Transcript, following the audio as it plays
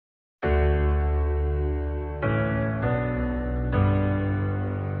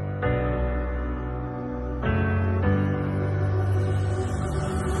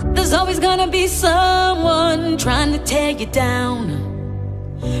There's always gonna be someone trying to tear you down,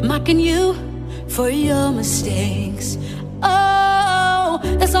 mocking you for your mistakes. Oh,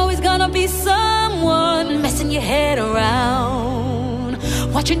 there's always gonna be someone messing your head around,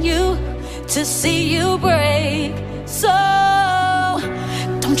 watching you to see you break. So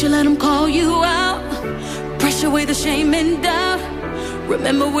don't you let them call you out, brush away the shame and doubt.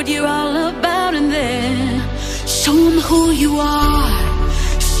 Remember what you're all about, and then show them who you are.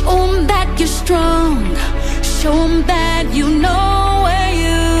 Show them that you're strong. Show them that you know where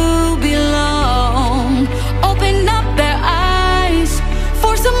you belong. Open up their eyes,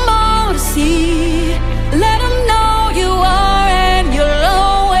 force them all to see. Let them know you are and you'll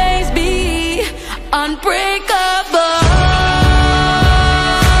always be unbreakable.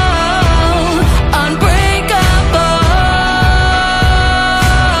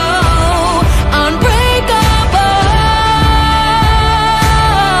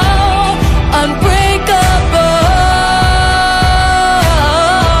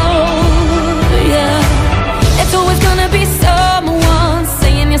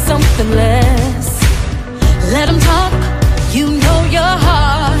 Let them talk, you know your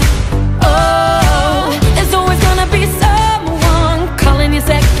heart. Oh, there's always gonna be someone calling you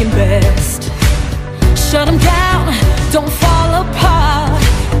second best. Shut them down, don't fall apart.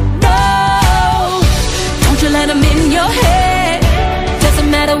 No, don't you let them in your head. Doesn't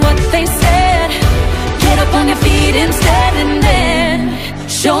matter what they said. Get up on your feet instead, and then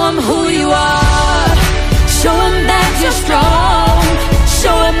show them who you are. Show them that you're strong.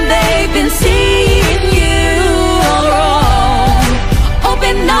 Show them they've been seeing you all wrong.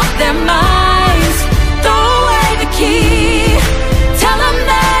 Open up their minds, throw away the key. Tell them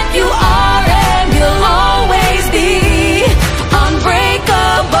that you are and you'll always be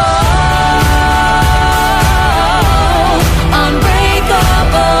unbreakable.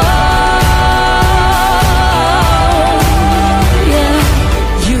 Unbreakable. Yeah,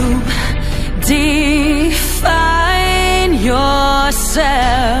 you define yourself.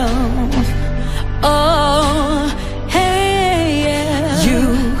 Oh, hey, yeah. You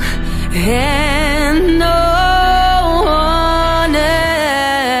and no one else.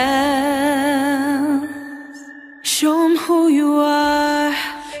 Show them who you are.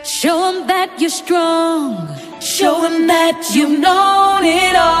 Show them that you're strong. Show them that you've known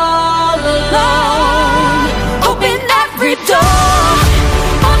it all along. Open every door.